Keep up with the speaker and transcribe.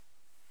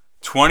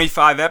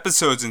25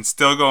 episodes and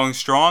still going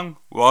strong.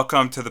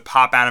 Welcome to the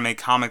Pop Anime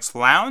Comics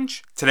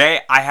Lounge.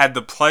 Today I had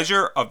the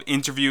pleasure of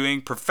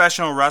interviewing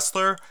professional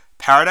wrestler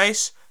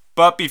Paradise.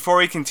 But before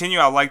we continue,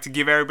 I'd like to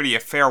give everybody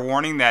a fair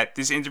warning that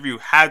this interview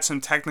had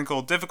some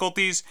technical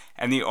difficulties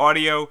and the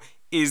audio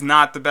is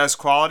not the best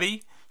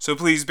quality. So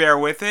please bear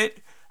with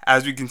it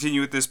as we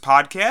continue with this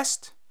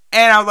podcast.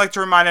 And I would like to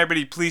remind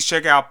everybody, please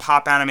check out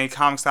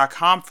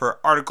popanimecomics.com for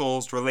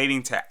articles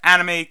relating to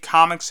anime,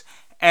 comics,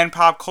 and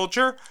pop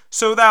culture.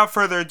 So without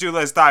further ado,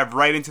 let's dive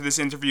right into this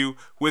interview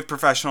with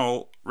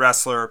professional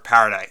wrestler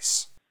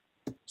Paradise.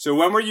 So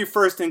when were you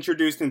first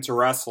introduced into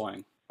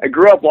wrestling? I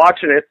grew up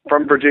watching it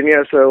from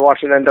Virginia, so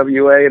watching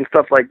NWA and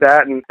stuff like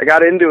that, and I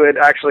got into it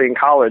actually in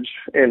college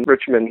in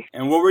Richmond.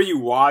 And what were you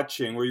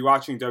watching? Were you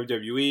watching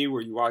WWE?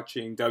 Were you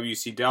watching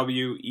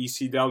WCW,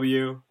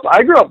 ECW?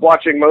 I grew up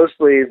watching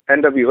mostly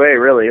NWA,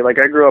 really.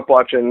 Like, I grew up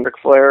watching Ric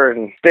Flair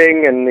and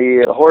Sting and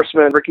the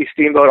Horsemen, Ricky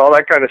Steamboat, all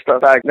that kind of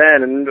stuff back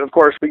then. And, of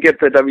course, we get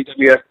the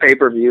WWF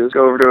pay-per-views,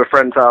 go over to a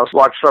friend's house,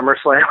 watch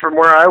SummerSlam. From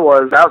where I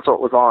was, that's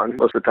what was on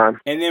most of the time.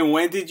 And then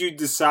when did you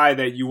decide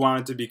that you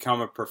wanted to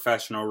become a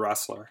professional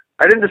wrestler?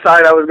 I didn't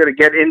decide I was going to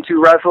get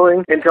into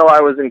wrestling until I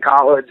was in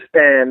college.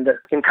 And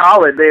in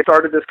college, they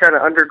started this kind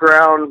of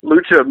underground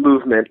lucha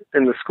movement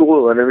in the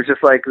school. And it was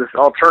just like this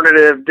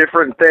alternative,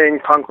 different thing,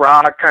 punk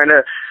rock kind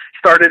of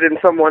started in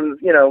someone's,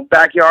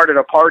 backyard at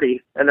a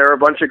party. And there were a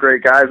bunch of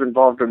great guys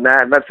involved in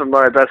that. Met some of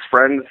my best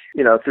friends,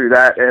 through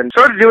that. And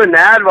started doing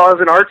that while I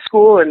was in art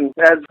school. And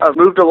as I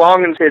moved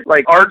along into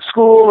art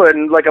school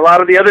and a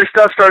lot of the other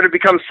stuff started to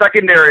become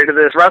secondary to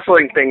this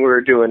wrestling thing we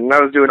were doing. And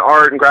I was doing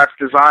art and graphic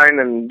design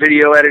and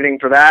video editing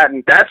for that.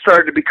 And that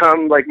started to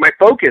become my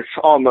focus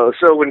almost.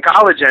 So when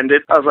college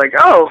ended, I was like,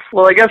 oh,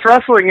 well, I guess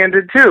wrestling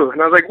ended too.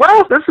 And I was like,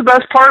 well, this is the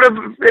best part of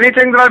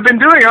anything that I've been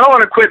doing. I don't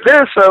want to quit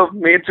this. So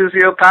me and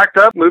Tuzio packed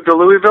up, moved to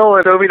Louisville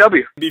and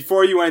OVW.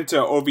 Before you went to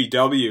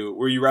OVW,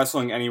 were you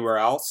wrestling anywhere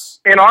else?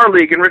 In our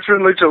league, in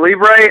Richmond Lucha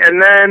Libre,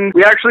 and then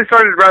we actually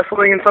started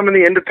wrestling in some of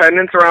the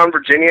independents around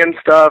Virginia and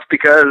stuff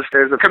because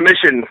there's a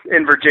commission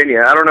in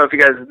Virginia. I don't know if you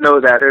guys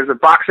know that. There's a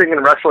boxing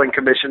and wrestling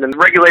commission and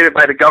regulated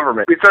by the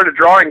government. We started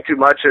drawing too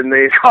much and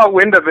they caught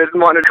wind of it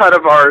and wanted a cut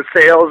of our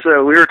sales.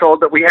 So we were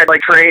told that we had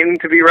trained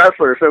to be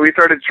wrestlers. So we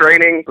started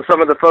training with some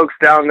of the folks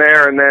down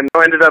there and then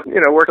ended up,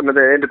 working with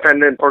the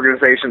independent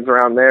organizations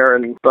around there.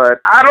 But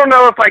I don't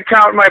know if I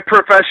count my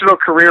professional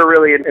career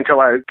really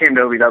until I came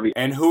to OVW.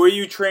 And who are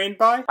you trained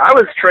by? I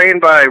was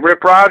trained by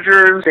Rip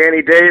Rogers,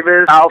 Danny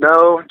Davis, Al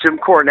Snow, Jim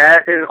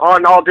Cornette, and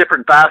on all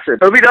different facets.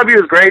 OVW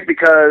is great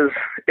because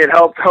it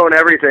helped hone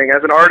everything.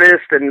 As an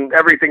artist and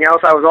everything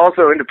else, I was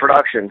also into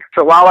production.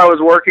 So while I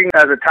was working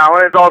as a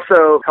talent,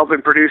 also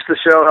helping produce the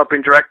show,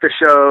 helping direct the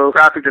show,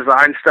 graphic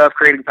design stuff,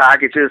 creating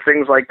packages,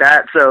 things like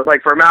that. So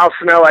from Al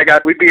Snow,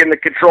 we'd be in the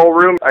control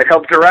room. I'd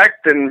help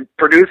direct and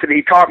produce, and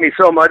he taught me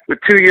so much. With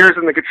 2 years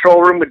in the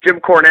control room with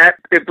Jim Cornette,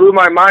 it blew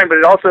my mind, but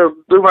it also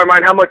blew my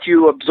mind how much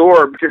you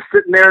absorb just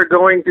sitting there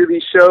going through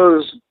these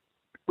shows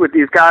with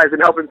these guys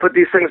and helping put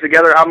these things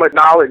together, how much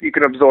knowledge you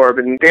can absorb.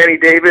 And Danny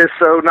Davis,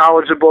 so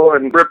knowledgeable,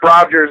 and Rip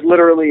Rogers,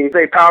 literally,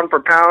 say pound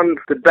for pound,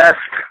 the best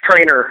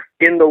trainer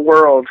in the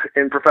world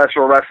in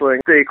professional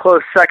wrestling. The close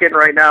second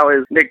right now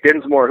is Nick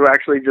Dinsmore, who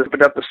actually just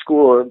opened up a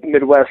school, a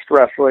Midwest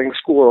wrestling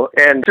school.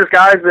 And just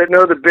guys that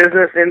know the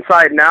business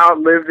inside and out,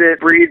 lived it,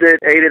 breathed it,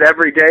 ate it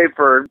every day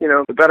for,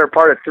 the better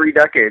part of 3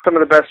 decades. Some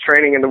of the best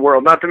training in the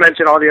world. Not to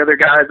mention all the other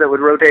guys that would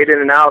rotate in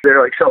and out.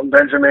 They're like Shelton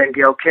Benjamin,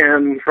 Gail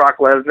Kim, Brock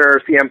Lesnar,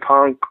 CM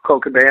Punk,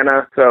 Colt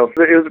Cabana. So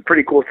it was a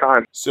pretty cool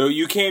time. So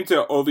you came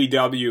to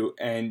OVW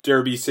and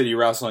Derby City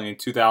Wrestling in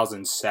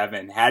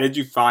 2007. How did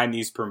you find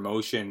these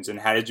promotions and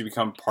how did you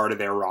become part of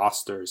their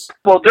rosters?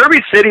 Well, Derby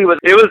City was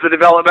the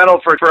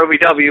developmental for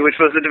OVW, which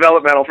was the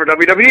developmental for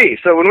WWE.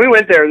 So when we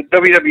went there,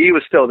 WWE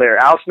was still there.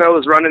 Al Snow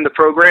was running the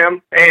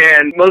program,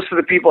 and most of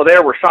the people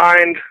there were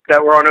signed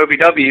that were on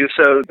OVW.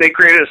 So they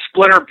created a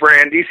splinter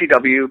brand,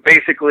 DCW,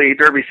 basically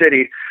Derby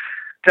City,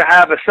 to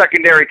have a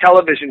secondary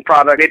television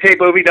product. They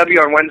tape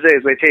OVW on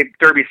Wednesdays, they tape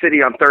Derby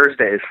City on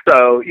Thursdays.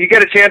 So you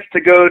get a chance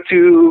to go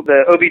to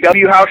the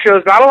OVW house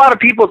shows. Not a lot of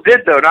people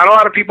did, though. Not a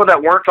lot of people that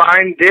weren't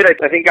signed did.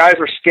 I think guys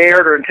were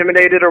scared or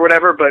intimidated or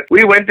whatever, but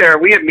we went there.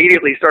 We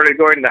immediately started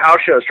going to the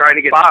house shows trying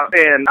to get pop.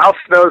 And Al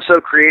Snow's so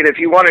creative.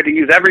 He wanted to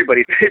use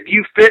everybody. If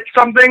you fit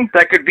something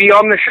that could be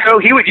on the show,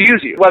 he would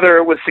use you, whether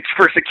it was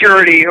for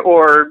security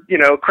or,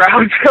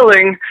 crowd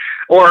filling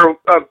or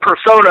a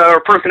persona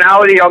or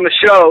personality on the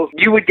show,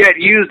 you would get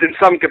used in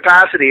some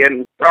capacity.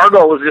 And our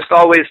goal was just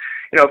always,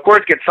 of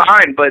course, get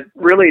signed, but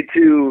really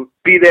to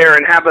be there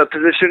and have a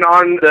position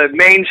on the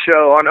main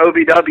show on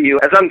OVW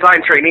as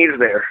unsigned trainees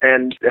there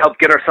and help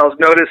get ourselves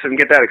noticed and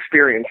get that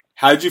experience.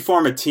 How did you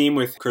form a team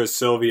with Chris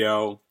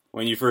Silvio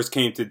when you first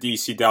came to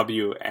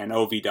DCW and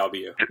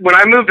OVW? When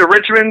I moved to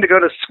Richmond to go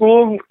to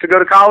school, to go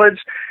to college,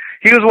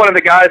 he was one of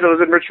the guys that was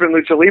in Richmond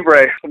Lucha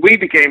Libre. We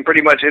became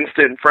pretty much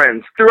instant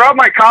friends. Throughout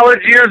my college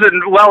years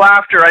and well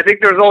after, I think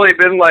there's only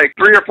been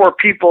 3 or 4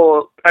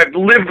 people I've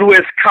lived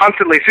with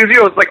constantly.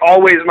 Susio was like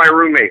always my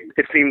roommate,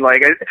 it seemed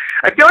like.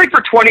 I feel like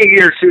for 20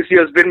 years,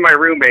 Susio's been my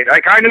roommate. I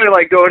kind of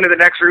like go into the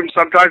next room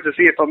sometimes to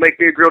see if he'll make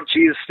me a grilled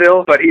cheese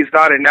still, but he's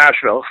not in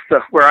Nashville, so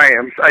where I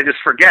am. I just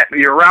forget.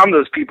 You're around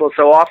those people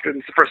so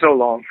often for so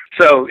long.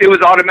 So it was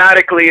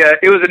automatically,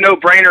 it was a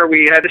no-brainer.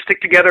 We had to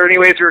stick together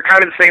anyways. We were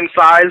kind of the same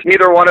size.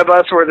 Neither one of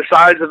us were the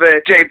size of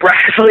a Jay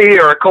Bradley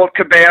or a Colt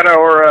Cabana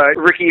or a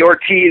Ricky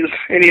Ortiz,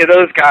 any of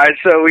those guys,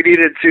 so we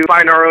needed to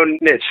find our own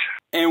niche.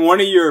 And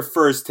one of your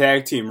first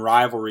tag team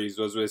rivalries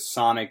was with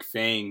Sonic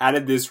Fang. How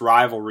did this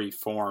rivalry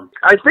form?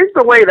 I think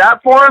the way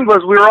that formed was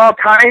we were all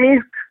tiny,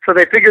 so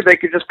they figured they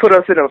could just put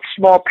us in a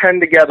small pen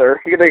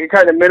together. They could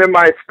kind of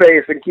minimize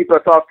space and keep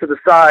us off to the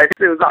side.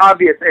 It was the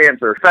obvious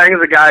answer.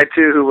 Fang's a guy,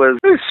 too, who was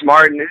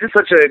smart and just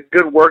such a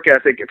good work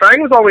ethic.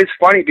 Fang was always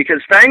funny because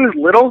Fang's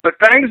little, but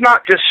Fang's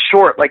not just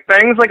short. Like,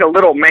 Fang's like a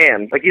little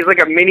man. Like, he's like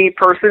a mini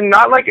person,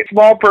 not like a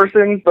small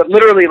person, but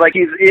literally like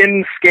he's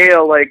in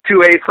scale, like,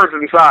 to a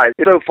person size.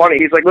 It's so funny.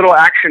 He's like a little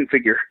action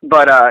figure.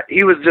 But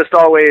he was just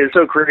always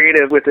so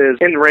creative with his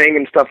in-ring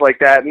and stuff like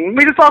that. And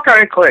we just all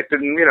kind of clicked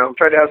and,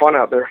 tried to have fun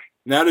out there.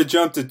 Now to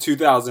jump to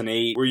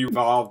 2008, where you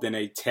involved in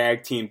a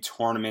tag team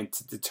tournament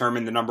to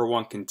determine the number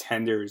one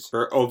contenders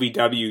for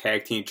OVW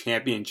Tag Team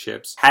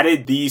Championships. How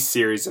did these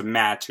series of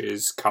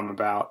matches come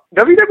about?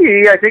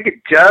 WWE, I think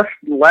it just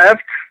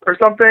left or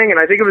something, and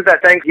I think it was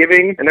at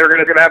Thanksgiving, and they were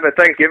going to have a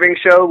Thanksgiving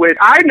show, which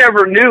I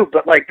never knew,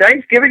 but like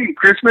Thanksgiving and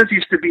Christmas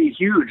used to be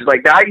huge.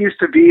 Like that used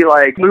to be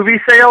like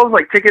movie sales,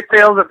 like ticket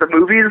sales at the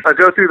movies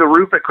go through the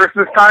roof at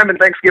Christmas time and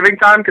Thanksgiving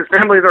time because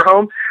families are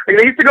home. Like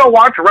they used to go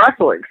watch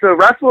wrestling. So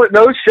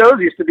those shows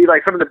used to be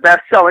like some of the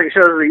best-selling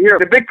shows of the year.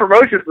 The big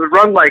promotions would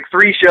run like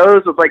 3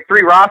 shows with like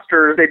 3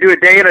 rosters. They do a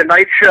day and a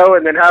night show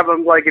and then have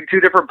them like in 2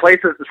 different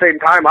places at the same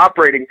time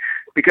operating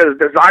because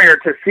the desire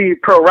to see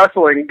pro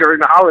wrestling during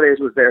the holidays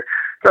was there.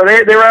 So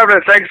they were having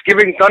a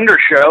Thanksgiving Thunder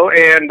show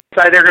and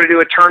decided they were going to do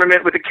a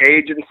tournament with a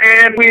cage.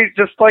 And we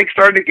just like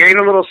started to gain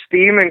a little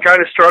steam and kind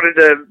of started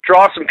to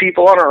draw some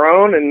people on our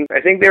own. And I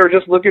think they were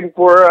just looking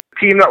for a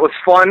team that was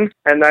fun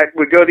and that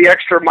would go the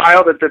extra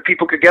mile that the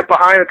people could get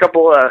behind, a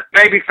couple of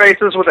baby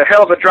faces with a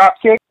hell of a drop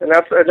kick. And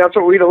that's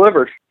what we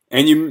delivered.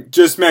 And you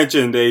just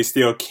mentioned a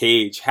steel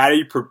cage. How do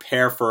you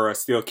prepare for a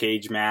steel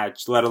cage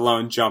match, let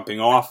alone jumping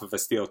off of a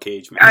steel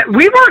cage match?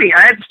 We've already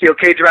had steel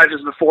cage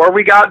matches before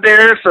we got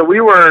there, so we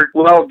were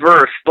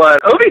well-versed.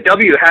 But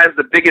OVW has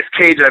the biggest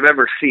cage I've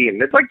ever seen.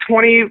 It's like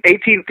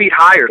 18 feet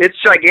higher. It's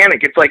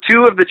gigantic. It's like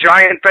 2 of the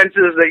giant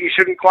fences that you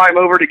shouldn't climb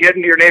over to get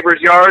into your neighbor's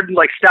yard,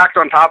 like stacked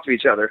on top of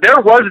each other. There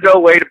was no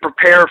way to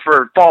prepare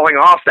for falling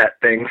off that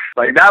thing.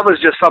 Like that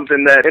was just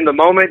something that in the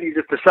moment you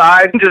just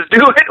decide, just do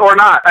it or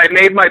not. I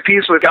made my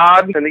peace with God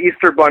and the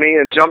Easter Bunny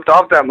and jumped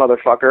off that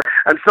motherfucker.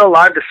 I'm still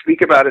alive to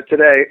speak about it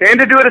today. And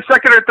to do it a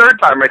second or third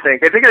time, I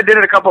think. I think I did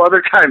it a couple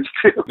other times,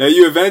 too. Now,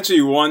 you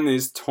eventually won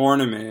this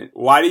tournament.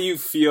 Why do you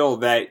feel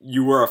that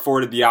you were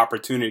afforded the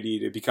opportunity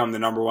to become the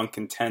number one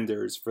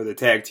contenders for the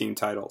tag team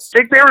titles? I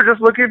think they were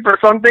just looking for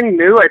something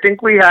new. I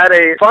think we had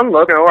a fun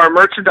look. Our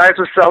merchandise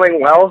was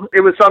selling well.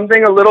 It was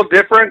something a little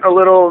different, a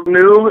little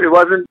new. It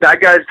wasn't bad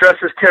guys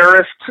dressed as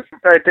terrorists.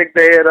 I think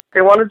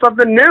they wanted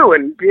something new,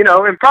 and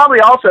and probably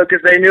also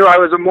because they knew I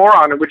was a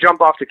moron and would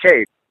jump off the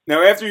cage.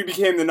 Now, after you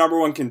became the number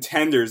one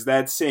contenders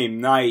that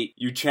same night,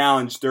 you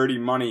challenged Dirty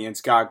Money and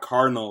Scott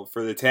Cardinal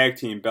for the tag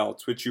team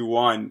belts, which you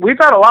won. We've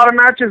had a lot of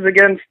matches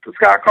against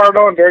Scott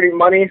Cardinal and Dirty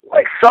Money.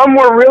 Like, some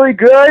were really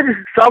good,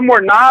 some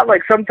were not.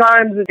 Like,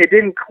 sometimes it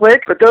didn't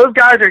click, but those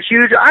guys are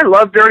huge. I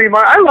love Dirty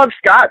Money. I love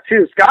Scott,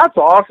 too. Scott's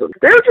awesome.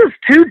 They were just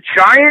 2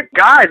 giant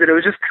guys, and it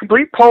was just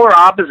complete polar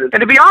opposites.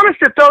 And to be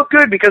honest, it felt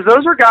good because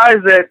those were guys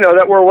that,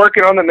 that were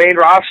working on the main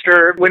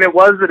roster when it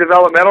was the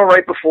developmental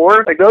right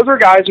before. Like, those were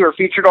guys who were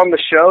featured on the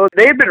show.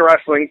 They've been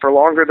wrestling for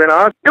longer than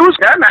us.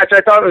 That match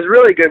I thought was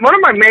really good. One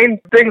of my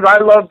main things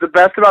I love the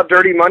best about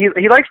Dirty Money,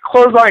 he likes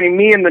clotheslining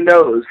me in the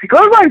nose. He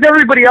clotheslines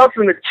everybody else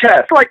in the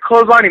chest. Like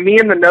clotheslining me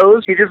in the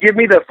nose. He just give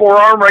me the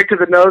forearm right to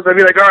the nose. I'd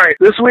be like, all right,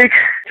 this week,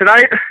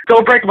 tonight,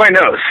 don't break my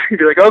nose. He'd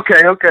be like,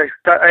 okay.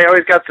 I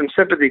always got some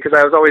sympathy because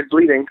I was always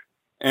bleeding.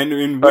 And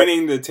in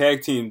winning the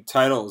tag team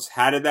titles,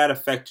 how did that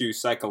affect you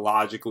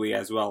psychologically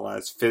as well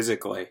as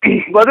physically?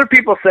 Whether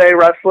people say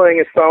wrestling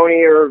is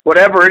phony or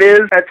whatever it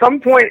is, at some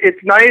point it's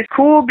nice,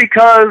 cool,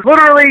 because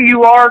literally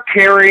you are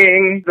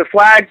carrying the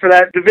flag for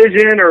that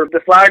division or the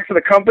flag for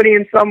the company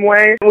in some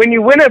way. When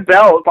you win a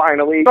belt,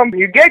 finally,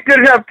 you get good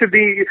enough to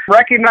be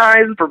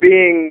recognized for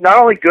being not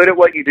only good at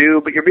what you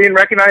do, but you're being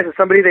recognized as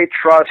somebody they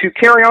trust to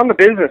carry on the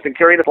business and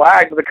carry the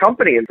flag for the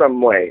company in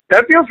some way.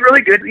 That feels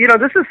really good.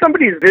 This is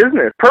somebody's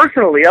business.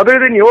 Personally, other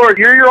than yours,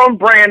 you're your own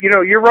brand.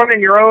 You're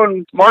running your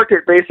own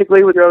market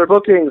basically with your other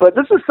bookings. But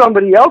this is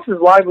somebody else's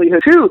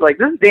livelihood too. Like,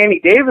 this is Danny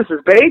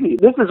Davis's baby.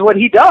 This is what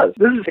he does.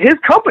 This is his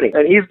company,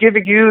 and he's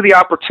giving you the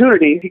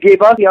opportunity. He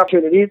gave us the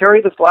opportunity to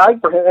carry the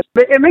flag for him.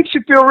 It makes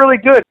you feel really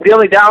good. The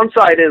only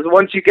downside is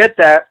once you get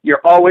that,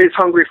 you're always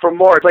hungry for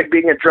more. It's like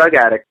being a drug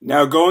addict.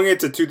 Now, going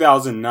into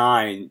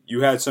 2009,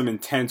 you had some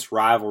intense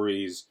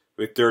rivalries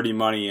with Dirty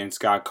Money and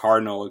Scott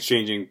Cardinal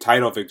exchanging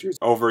title victories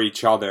over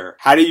each other.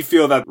 How do you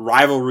feel that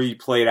rivalry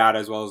played out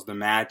as well as the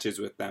matches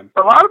with them?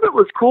 A lot of it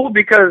was cool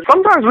because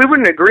sometimes we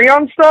wouldn't agree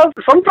on stuff.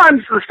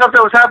 Sometimes the stuff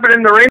that was happening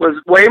in the ring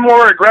was way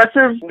more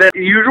aggressive than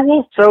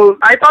usual. So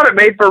I thought it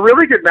made for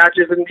really good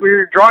matches, and we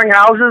were drawing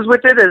houses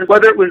with it, and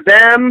whether it was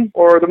them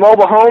or the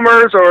Mobile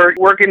Homers or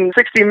working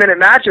 60-minute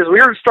matches, we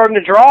were starting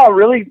to draw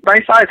really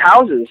nice-sized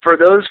houses. For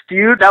those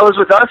feud that was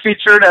with us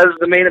featured as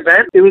the main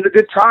event, it was a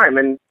good time.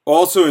 And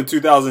also in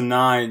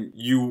 2009,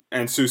 you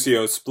and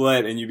Susio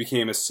split and you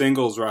became a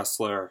singles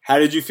wrestler. How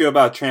did you feel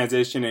about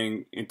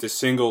transitioning into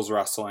singles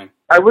wrestling?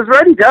 I was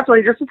ready,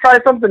 definitely, just to try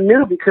something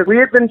new because we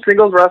had been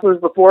singles wrestlers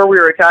before. We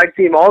were a tag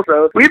team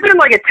also. We've been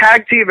like a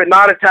tag team and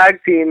not a tag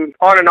team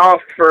on and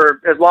off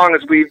for as long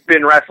as we've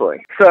been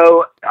wrestling.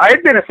 So I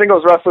had been a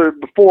singles wrestler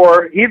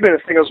before. He'd been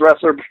a singles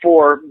wrestler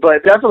before,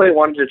 but definitely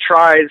wanted to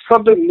try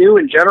something new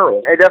in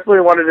general. I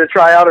definitely wanted to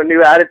try out a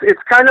new attitude.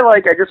 It's kind of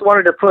like I just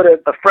wanted to put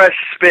a fresh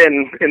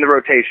spin in the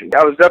rotation.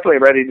 I was definitely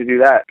ready to do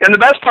that. And the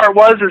best part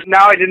was is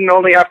now I didn't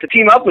only have to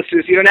team up with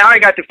Susio, now I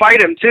got to fight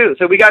him too.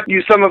 So we got to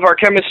use some of our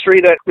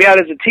chemistry that we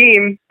had as a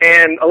team,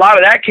 and a lot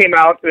of that came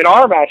out in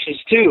our matches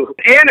too.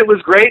 And it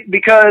was great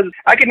because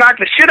I could knock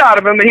the shit out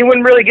of him and he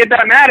wouldn't really get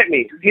that mad at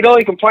me. He'd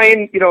only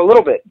complain, a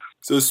little bit.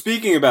 So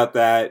speaking about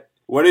that,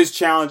 what is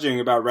challenging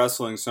about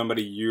wrestling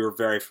somebody you're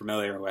very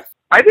familiar with?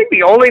 I think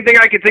the only thing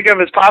I can think of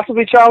as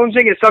possibly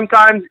challenging is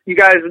sometimes you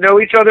guys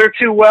know each other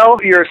too well.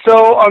 You're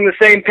so on the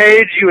same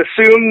page, you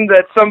assume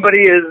that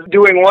somebody is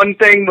doing one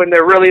thing when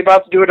they're really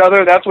about to do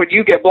another. That's when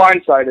you get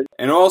blindsided.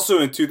 And also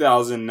in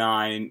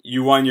 2009,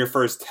 you won your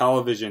first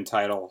television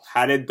title.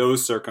 How did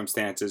those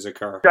circumstances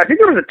occur? I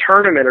think there was a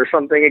tournament or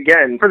something,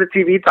 again, for the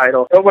TV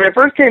title. But when I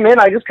first came in,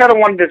 I just kind of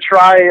wanted to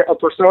try a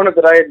persona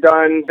that I had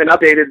done, an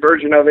updated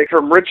version of it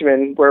from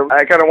Richmond, where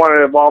I kind of wanted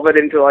to evolve it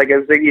into like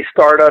a Ziggy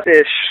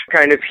Stardust-ish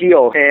kind of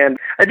heel. And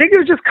I think it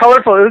was just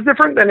colorful. It was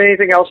different than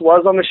anything else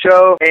was on the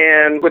show.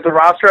 And with the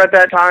roster at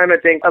that time, I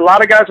think a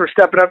lot of guys were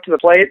stepping up to the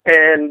plate.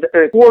 And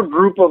a core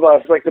group of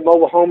us, like the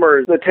Mobile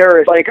Homers, the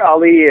terrorists, like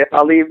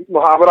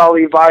Muhammad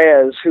Ali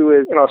Vaez, who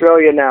is in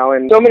Australia now,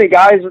 and so many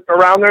guys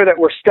around there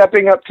that were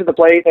stepping up to the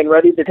plate and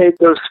ready to take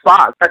those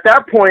spots. At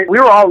that point,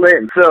 we were all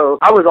in. So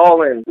I was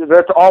all in.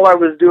 That's all I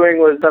was doing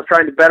was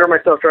trying to better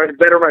myself, trying to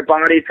better my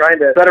body, trying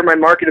to better my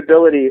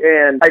marketability.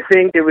 And I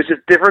think it was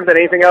just different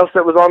than anything else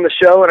that was on the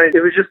show. And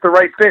it was just the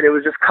right fit. It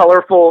was just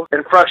colorful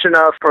and fresh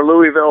enough for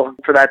Louisville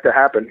for that to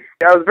happen.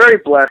 I was very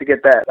blessed to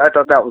get that. I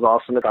thought that was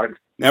awesome at times.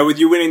 Now, with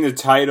you winning the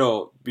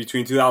title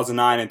between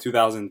 2009 and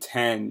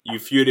 2010, you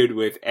feuded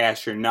with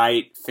Asher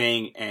Knight,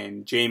 Fang,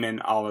 and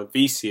Jamin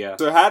Olivesia.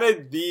 So how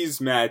did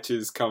these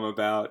matches come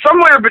about?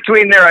 Somewhere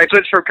between there, I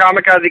switched from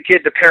Kamikaze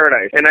Kid to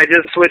Paradise, and I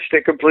just switched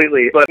it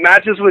completely. But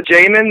matches with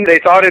Jamin, they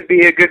thought it'd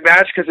be a good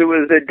match because it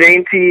was a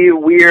dainty,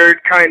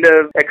 weird, kind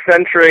of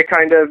eccentric,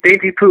 kind of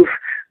dainty poof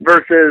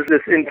versus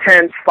this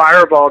intense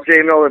fireball,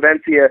 Jamin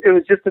Olivesia. It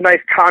was just a nice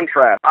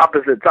contrast.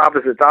 Opposites.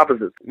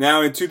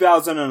 Now, in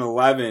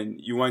 2011,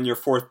 you won your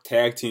fourth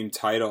tag team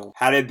title.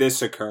 How did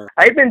this occur?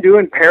 I've been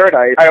doing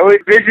Paradise. I always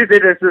visioned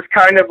it as this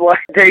kind of like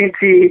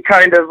dainty,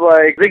 kind of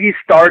like Ziggy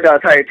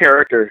Stardust type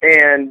character.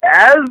 And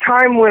as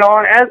time went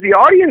on, as the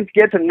audience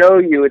get to know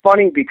you, it's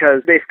funny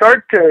because they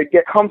start to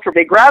get comfortable.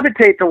 They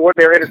gravitate to what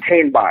they're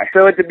entertained by.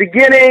 So at the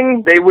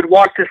beginning, they would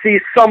want to see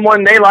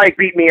someone they like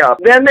beat me up.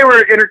 Then they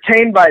were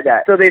entertained by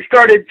that. So they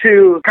started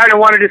to kind of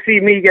wanted to see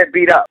me get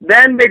beat up.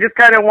 Then they just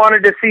kind of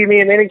wanted to see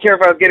me and they didn't care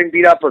if I was getting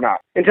beat up or not.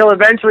 Until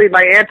eventually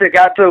my antic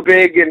got so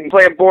big and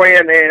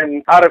flamboyant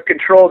and out of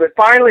control that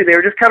finally they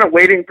were just kind of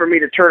waiting for me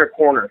to turn a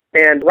corner.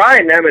 And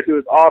Ryan Nemeth, who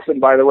is awesome,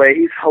 by the way,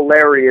 he's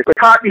hilarious. A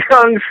hot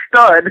young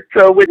stud.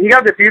 So when he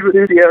got the feud with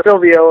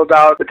Silvio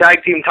about the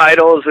tag team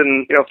titles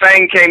and,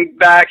 Fang came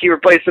back, he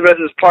replaced him as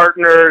his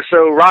partner.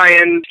 So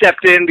Ryan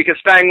stepped in because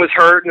Fang was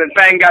hurt and then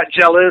Fang got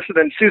jealous and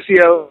then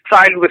Susio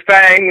sided with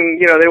Fang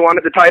and, they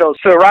wanted the titles.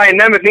 So Ryan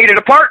Nemeth needed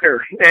a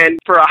partner. And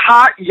for a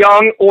hot,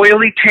 young,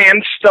 oily,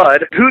 tan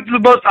stud, who's the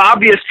most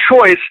obvious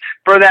choice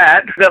for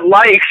that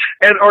likes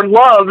or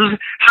loves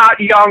hot,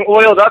 young,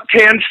 oiled up,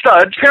 tan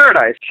studs?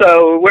 Paradise.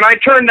 So when I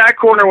turned that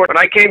corner, when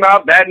I came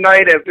out that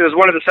night, it was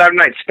one of the Saturday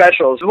night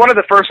specials. It was one of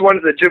the first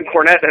ones that Jim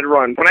Cornette had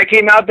run. When I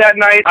came out that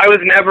night, I was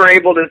never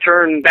able to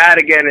turn bad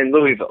again in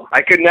Louisville.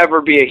 I could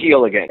never be a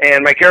heel again.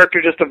 And my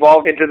character just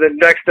evolved into the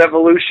next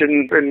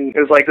evolution, and it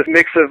was like this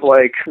mix of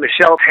like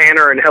Michelle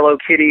Tanner and Hello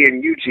Kitty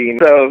and Eugene.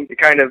 So it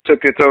kind of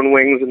took its own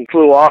wings and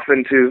flew off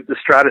into the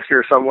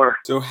stratosphere somewhere.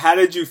 So how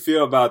did you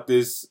feel about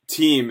this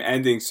team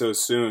ending so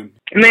soon?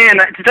 Man,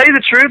 to tell you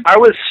the truth, I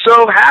was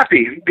so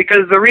happy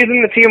because the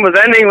reason the team was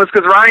ending was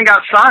because Ryan got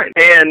signed,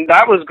 and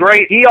that was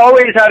great. He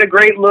always had a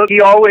great look.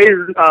 He always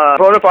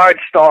bona fide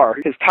star.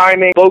 His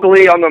timing,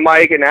 vocally on the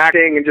mic and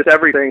acting and just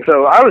everything.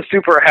 So I was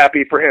super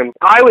happy for him.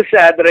 I was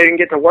sad that I didn't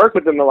get to work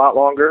with him a lot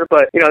longer,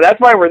 but that's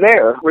why we're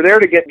there. We're there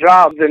to get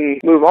jobs and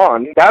move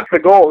on. That's the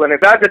goal. And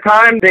if at the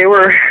time they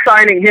were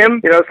signing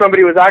him,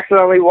 somebody was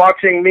accidentally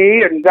watching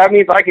me, and that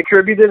means I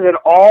contributed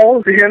at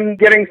all to him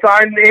getting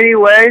signed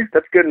anyway,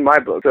 that's good in my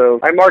book. So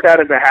I mark that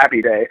as a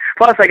happy day.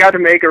 Plus, I got to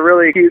make a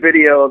really cute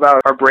video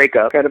about our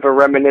breakup, kind of a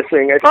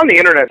reminiscing. It's on the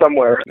internet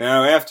somewhere.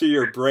 Now, after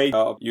your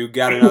breakup, you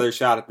got another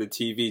shot at the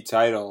TV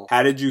title.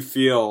 How did you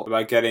feel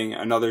about getting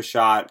another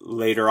shot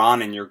later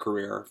on in your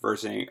career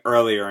versus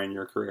earlier in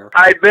your career?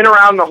 I've been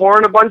around the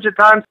horn a bunch of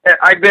times.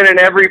 I've been in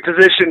every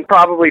position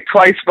probably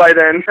twice by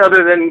then,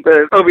 other than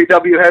the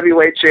OVW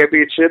Heavyweight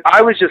Championship.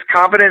 I was just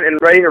confident and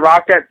ready to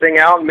rock that thing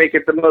out and make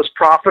it the most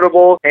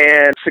profitable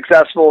and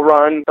successful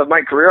run of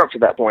my career up to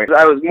that point.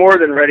 I was more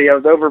than ready. I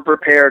was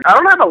over-prepared. I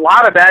don't have a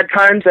lot of bad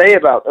times to say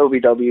about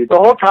OVW. The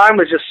whole time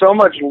was just so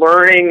much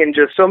learning and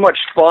just so much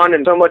fun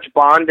and so much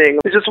bonding.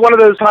 It's just one of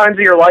those times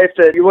of your life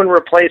that you wouldn't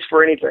replace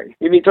for anything.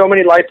 You meet so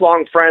many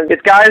lifelong friends.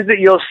 It's guys that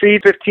you'll see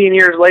 15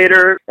 years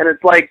later, and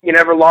it's like you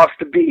never lost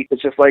a beat.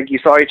 It's just like you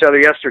saw each other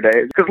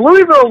yesterday. Because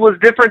Louisville was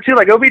different too.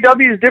 Like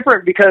OVW is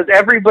different because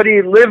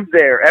everybody lived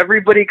there.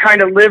 Everybody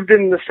kind of lived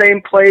in the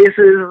same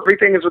places.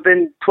 Everything is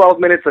within 12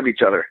 minutes of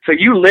each other. So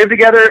you live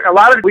together.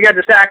 We got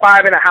to stack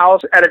 5 in a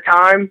house at a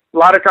time. A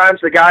lot of times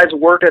the guys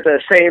worked at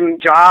the same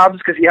jobs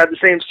because you had the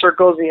same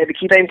circles and you had to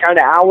keep the same kind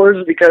of hours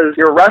because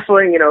you're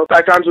wrestling,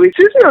 5 times a week.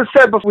 Susie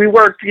said before we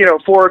worked,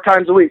 4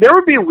 times a week. There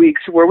would be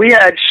weeks where we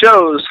had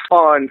shows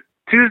on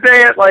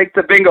Tuesday at like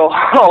the bingo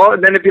hall,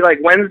 and then it'd be like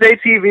Wednesday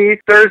TV,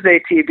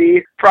 Thursday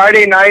TV,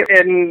 Friday night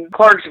in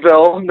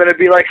Clarksville, and then it'd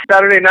be like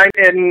Saturday night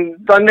and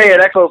Sunday at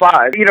Expo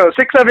 5.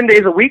 6-7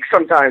 days a week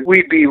sometimes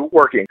we'd be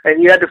working,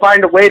 and you had to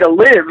find a way to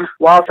live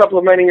while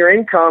supplementing your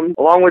income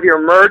along with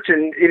your merch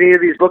and any of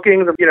these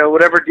bookings,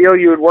 whatever deal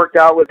you had worked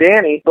out with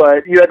Danny,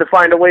 but you had to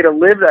find a way to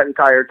live that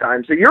entire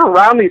time. So you're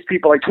around these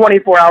people like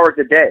 24 hours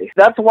a day.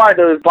 That's why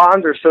those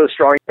bonds are so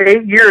strong.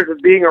 8 years of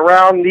being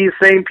around these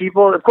same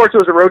people. Of course, it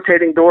was a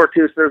rotating door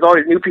too, so there's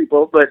always new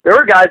people, but there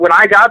were guys, when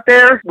I got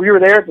there, we were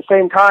there at the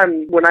same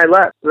time when I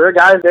left. There were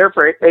guys there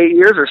for 8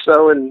 years or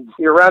so, and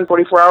you're around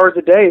 24 hours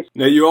a day.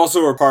 Now, you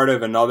also were part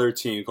of another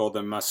team called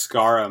the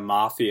Mascara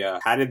Mafia.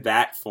 How did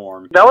that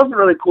form? That was a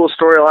really cool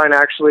storyline,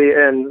 actually,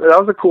 and that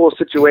was a cool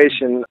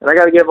situation. And I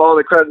got to give all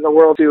the credit in the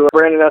world to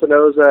Brandon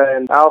Espinoza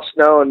and Al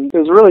Snow, and it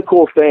was a really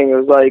cool thing. It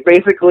was like,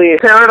 basically,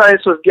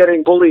 Paradise was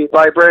getting bullied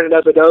by Brandon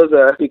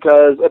Espinoza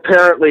because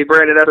apparently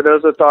Brandon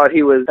Espinoza thought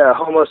he was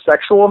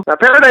homosexual. Now,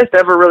 Paradise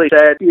never really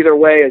said either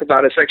way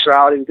about his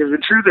sexuality because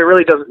in truth, it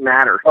really doesn't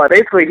matter.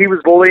 Basically, he was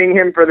bullying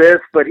him for this,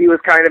 but he was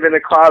kind of in the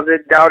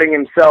closet, doubting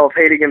himself,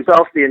 hating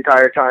himself the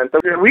entire time. So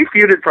we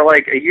feuded for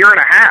like a year and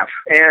a half,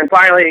 and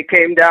finally it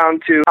came down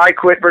to I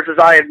quit versus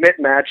I admit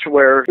match,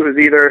 where it was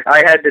either I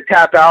had to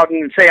tap out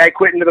and say I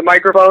quit into the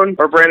microphone,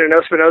 or Brandon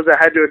Espinoza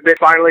had to admit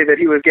finally that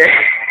he was gay.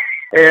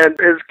 And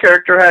his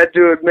character had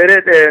to admit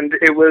it, and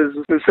it was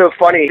so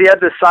funny. He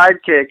had this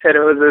sidekick, and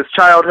it was his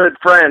childhood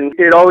friend.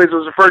 It always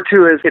was referred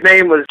to as, his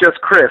name was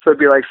just Chris. So it'd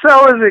be like,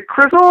 so is it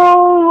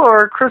Crystal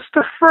or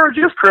Christopher?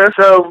 Just Chris.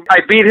 So I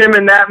beat him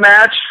in that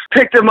match,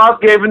 picked him up,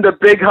 gave him the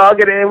big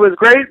hug, and it was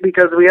great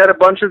because we had a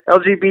bunch of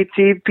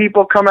LGBT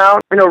people come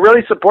out,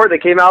 really support.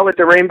 They came out with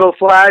the rainbow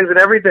flags and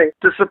everything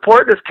to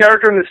support this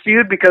character in this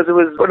feud because it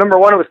was, number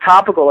one, it was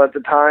topical at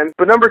the time.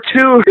 But number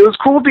two, it was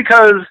cool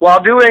because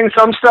while doing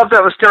some stuff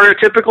that was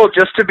stereotypical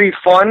just to be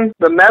fun,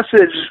 the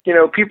message,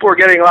 people were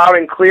getting loud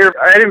and clear.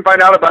 I didn't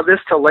find out about this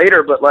till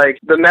later, but like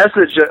the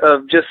message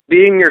of just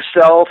being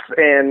yourself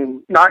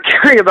and not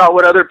caring about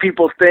what other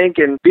people think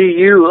and be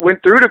you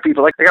went through to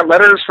people. Like I got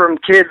letters from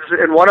kids,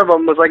 and one of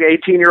them was like an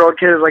 18-year-old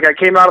kid. Like, I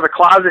came out of the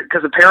closet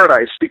because of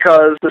Paradise,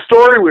 because the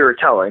story we were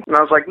telling. And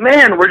I was like,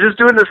 man, we're just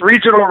doing this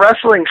regional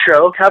wrestling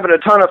show, having a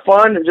ton of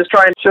fun and just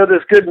trying to show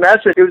this good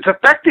message. It was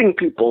affecting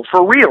people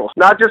for real,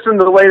 not just in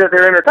the way that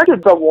they're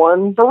affected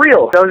someone for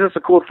real. That was just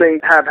a cool thing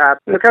to have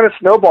happen. It kind of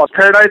snowballed.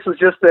 Paradise was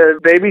just a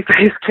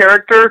babyface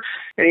character,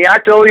 and he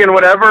acted silly and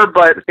whatever,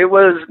 but it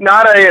was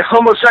not a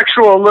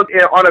homosexual look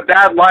on a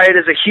bad light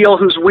as a heel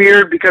who's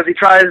weird because he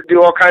tries to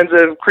do all kinds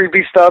of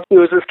creepy stuff. It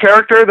was this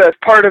character that's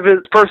part of his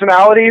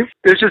personality.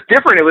 It was just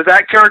different. It was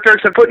that character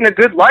except put in a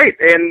good light.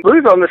 And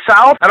Louisville in the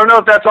South, I don't know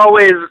if that's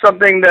always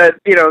something that,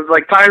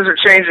 like times are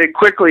changing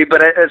quickly,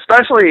 but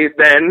especially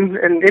then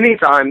and any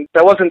time,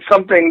 that wasn't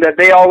something that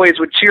they always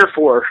would cheer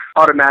for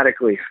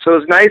automatically. So it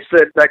was nice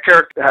that that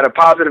character had a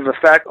positive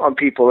effect on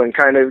people and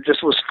kind of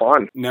just was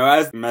fun. Now,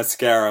 as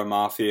Mascara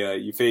Mafia,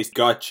 you faced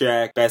Gut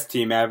Check, Best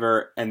Team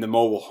Ever, and the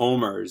Mobile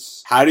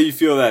Homers. How do you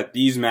feel that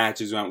these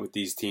matches went with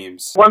these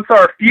teams? Once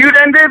our feud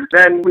ended,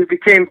 then we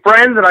became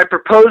friends, and I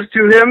proposed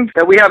to him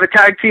that we have a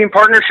tag team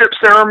partnership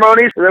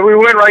ceremony. And then we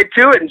went right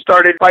to it and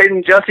started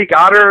fighting Jesse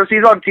Goddard.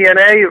 He's on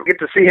TNA. You get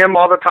to see him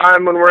all the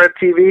time when we're at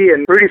TV.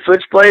 And Rudy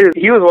Switchblade,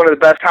 he was one of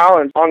the best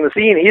talents on the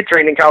scene. He had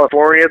trained in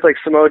California. It's like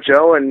Samoa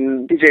Joe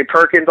and TJ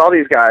Perkins, all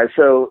these guys.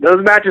 So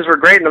those matches were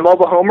great. And the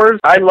Mobile Homers,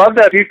 I love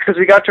that because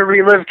we got to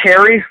relive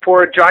Carrie,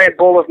 pour a giant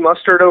bowl of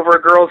mustard over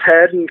a girl's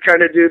head and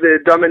kind of do the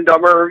Dumb and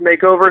Dumber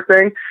makeover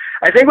thing.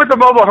 I think with the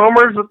mobile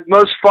homers, the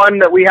most fun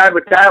that we had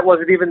with that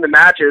wasn't even the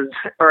matches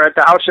or at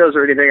the house shows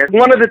or anything.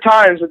 One of the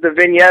times with the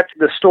vignettes,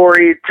 the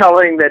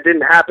storytelling that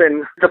didn't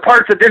happen, the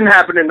parts that didn't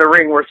happen in the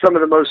ring were some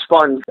of the most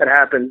fun that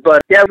happened.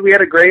 But yeah, we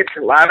had a great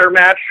ladder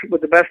match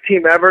with the best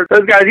team ever.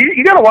 Those guys,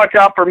 you got to watch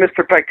out for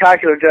Mr.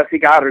 Spectacular Jesse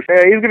Goddard.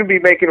 Yeah, he's going to be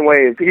making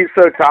waves. He's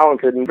so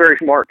talented and very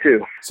smart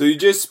too. So you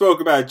just spoke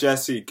about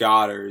Jesse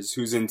Goddard,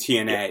 who's in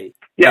TNA.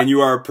 Yeah. And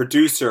you are a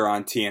producer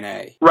on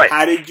TNA. Right.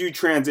 How did you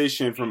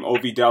transition from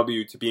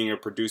OVW to being a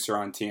producer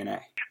on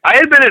TNA? I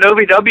had been at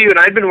OVW, and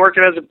I'd been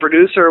working as a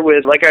producer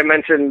with, like I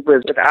mentioned,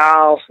 with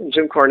Al, and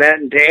Jim Cornette,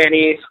 and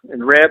Danny,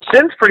 and Rip,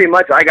 since pretty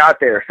much I got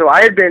there. So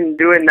I had been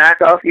doing that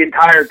stuff the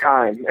entire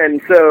time.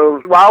 And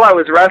so while I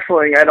was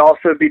wrestling, I'd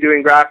also be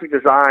doing graphic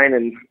design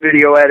and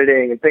video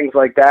editing and things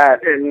like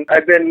that. And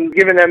I've been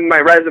giving them my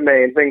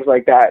resume and things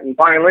like that. And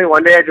finally,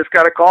 one day I just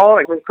got a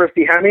call from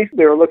Christy Hemme.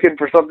 They were looking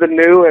for something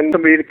new and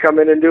somebody to come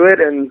in and do it,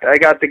 and I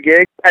got the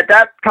gig. At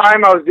that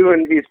time, I was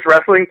doing these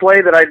wrestling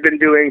play that I'd been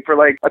doing for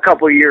like a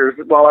couple of years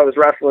while I was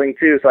wrestling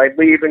too. So I'd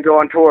leave and go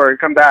on tour and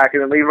come back,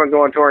 and then leave and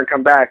go on tour and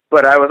come back.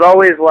 But I was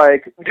always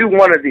like, do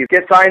one of these.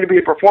 Get signed to be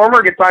a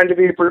performer, get signed to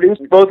be a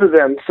producer. Both of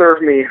them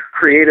serve me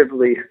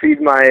creatively, feed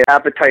my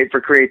appetite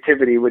for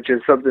creativity, which is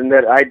something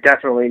that I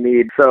definitely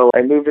need. So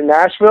I moved to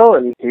Nashville,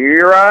 and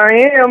here I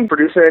am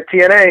producing at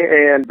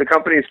TNA, and the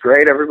company's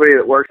great. Everybody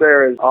that works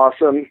there is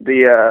awesome.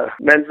 The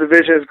men's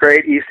division is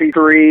great.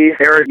 EC3,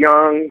 Eric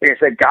Young, like I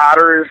said,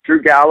 Goddard,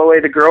 Drew Galloway.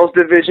 The girls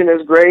division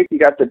is great. You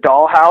got the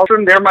Dollhouse.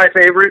 They're my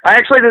favorite. I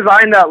actually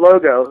designed that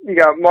logo. You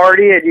got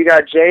Marty and you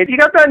got Jade. You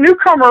got that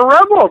newcomer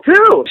Rebel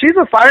too. She's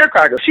a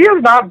firecracker. She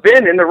has not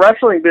been in the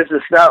wrestling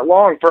business that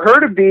long. For her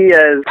to be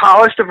as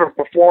polished of a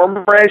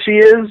performer as she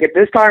is at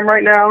this time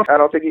right now, I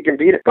don't think you can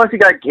beat it. Plus you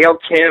got Gail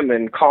Kim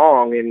and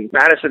Kong and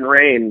Madison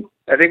Rain.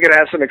 I think it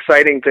has some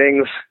exciting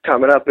things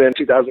coming up in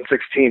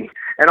 2016.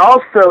 And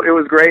also, it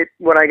was great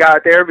when I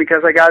got there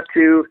because I got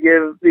to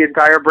give the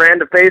entire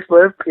brand a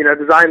facelift,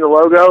 design the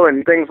logo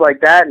and things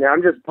like that. And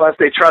I'm just blessed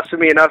they trusted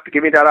me enough to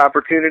give me that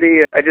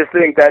opportunity. I just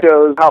think that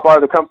shows how far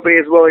the company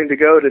is willing to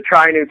go to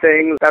try new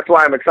things. That's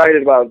why I'm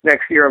excited about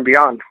next year and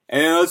beyond.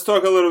 And let's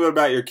talk a little bit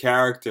about your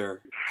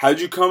character. How'd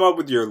you come up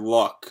with your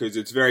look? Because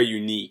it's very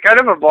unique.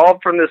 Kind of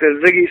evolved from this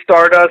Ziggy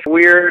Stardust,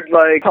 weird,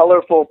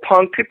 colorful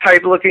punk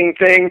type looking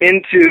thing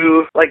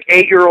into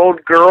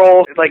 8-year-old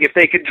girl. If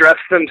they could dress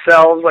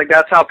themselves,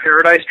 that's how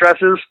Paradise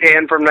dresses.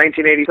 And from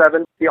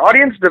 1987, the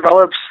audience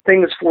develops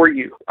things for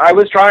you. I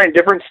was trying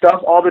different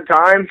stuff all the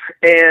time,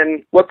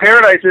 and what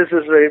Paradise is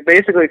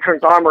basically a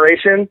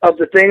conglomeration of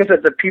the things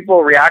that the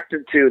people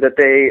reacted to, that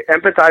they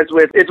empathized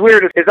with. It's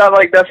weird. It's not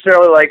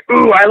necessarily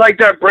ooh, I like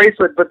that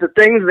bracelet, but the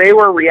things they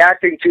were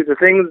reacting to, the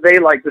things they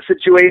like, the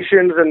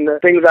situations and the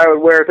things I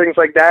would wear, things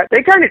like that.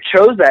 They kind of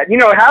chose that.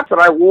 Half that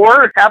I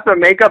wore, half the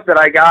makeup that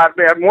I got,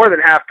 more than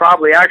half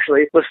probably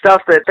actually, was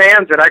stuff that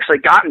fans had actually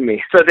gotten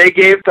me. So they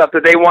gave stuff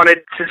that they wanted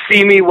to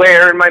see me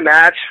wear in my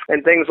match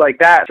and things like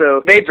that.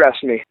 So they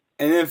dressed me.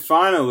 And then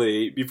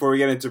finally, before we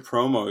get into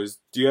promos,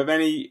 do you have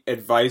any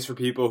advice for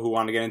people who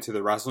want to get into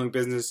the wrestling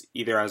business,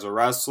 either as a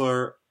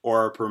wrestler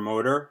or a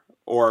promoter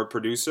or a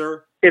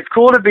producer? It's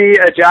cool to be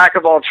a jack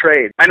of all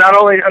trades. I not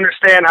only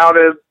understand how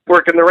to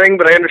work in the ring,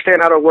 but I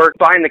understand how to work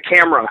behind the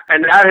camera,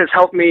 and that has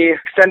helped me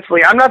extensively.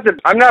 I'm not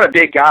a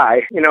big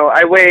guy.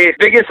 I weigh,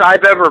 biggest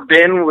I've ever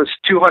been was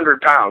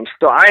 200 pounds,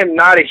 so I am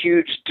not a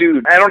huge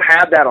dude. I don't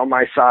have that on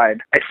my side.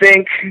 I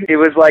think it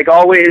was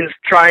always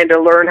trying to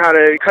learn how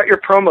to cut your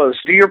promos,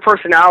 do your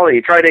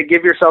personality, try to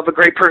give yourself a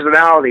great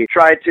personality,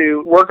 try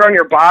to work on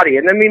your body,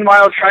 and then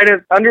meanwhile try to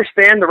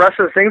understand the rest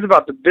of the things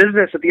about the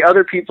business that the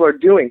other people are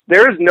doing.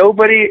 There is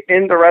nobody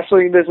in the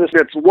wrestling business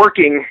that's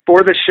working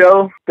for the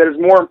show that is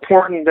more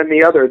important than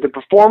the other. The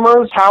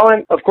performers,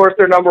 talent, of course,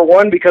 they're number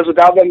one because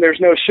without them, there's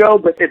no show,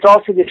 but it's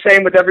also the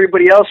same with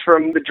everybody else,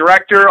 from the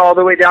director all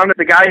the way down to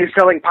the guy who's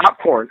selling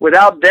popcorn.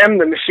 Without them,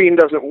 the machine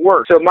doesn't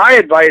work. So my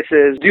advice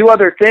is do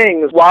other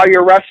things while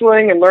you're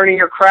wrestling and learning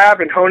your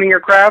craft and honing your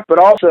craft, but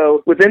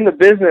also within the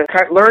business,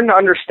 learn to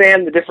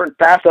understand the different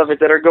facets of it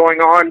that are going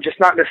on, just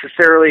not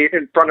necessarily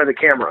in front of the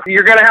camera.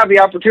 You're going to have the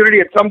opportunity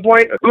at some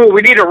point, ooh,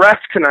 we need a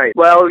ref tonight.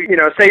 Well,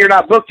 say you're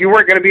not booked, you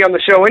weren't going to be on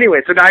the show anyway,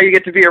 so now you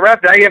get to be a ref.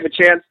 Now you have a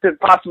chance to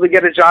possibly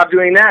get a job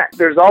doing that.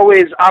 There's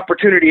always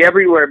opportunity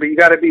everywhere, but you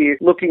got to be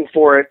looking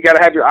for it. You got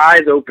to have your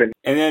eyes open.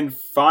 And then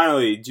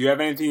finally, do you have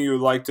anything you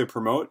would like to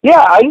promote?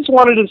 Yeah, I just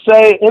wanted to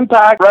say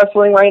Impact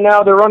Wrestling right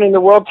now, they're running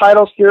the World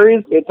Title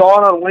Series. It's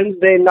on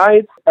Wednesday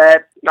nights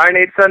at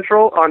 9/8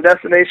 Central on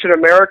Destination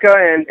America,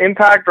 and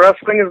Impact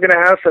Wrestling is going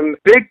to have some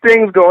big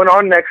things going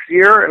on next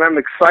year, and I'm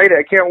excited.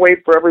 I can't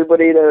wait for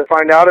everybody to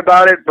find out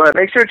about it, but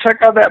make sure to check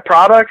out that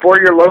product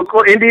for your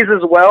local indies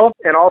as well.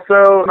 And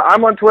also,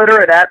 I'm on Twitter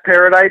at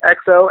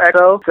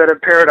ParadiseXOXO instead of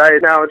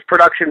Paradise. Now it's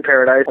Production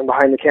Paradise. I'm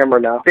behind the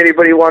camera now. If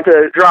anybody wants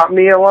to drop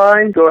me a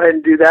line, go ahead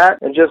and do that,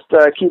 and just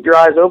keep your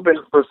eyes open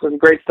for some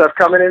great stuff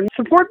coming in.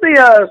 Support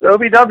the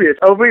OVW. It's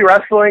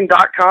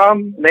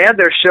OVWrestling.com. They have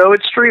their show.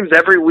 It streams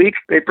every week.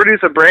 They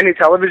produce a brand new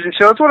television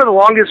show. It's one of the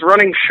longest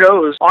running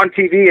shows on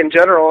TV in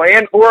general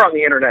and or on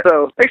the internet.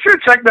 So make sure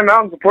to check them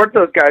out and support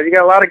those guys. You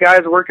got a lot of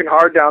guys working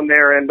hard down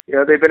there, and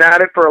they've been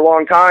at it for a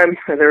long time,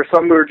 and there's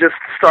some who are just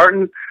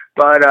starting.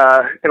 But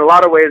in a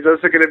lot of ways, those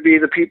are going to be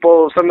the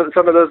people. Some of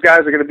those guys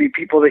are going to be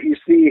people that you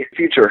see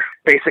future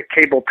basic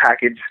cable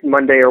package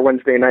Monday or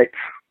Wednesday nights.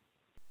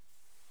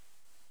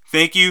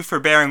 Thank you for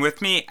bearing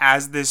with me,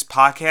 as this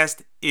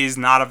podcast is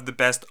not of the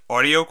best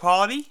audio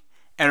quality.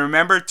 And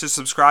remember to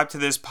subscribe to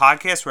this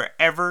podcast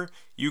wherever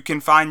you can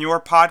find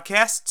your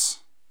podcasts.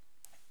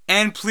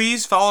 And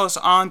please follow us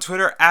on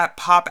Twitter at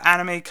Pop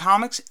Anime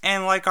Comics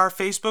and like our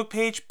Facebook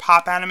page,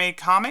 Pop Anime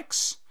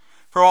Comics,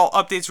 for all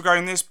updates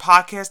regarding this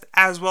podcast,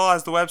 as well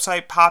as the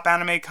website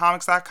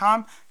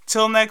popanimecomics.com.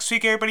 Till next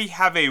week, everybody,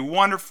 have a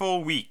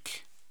wonderful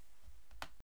week.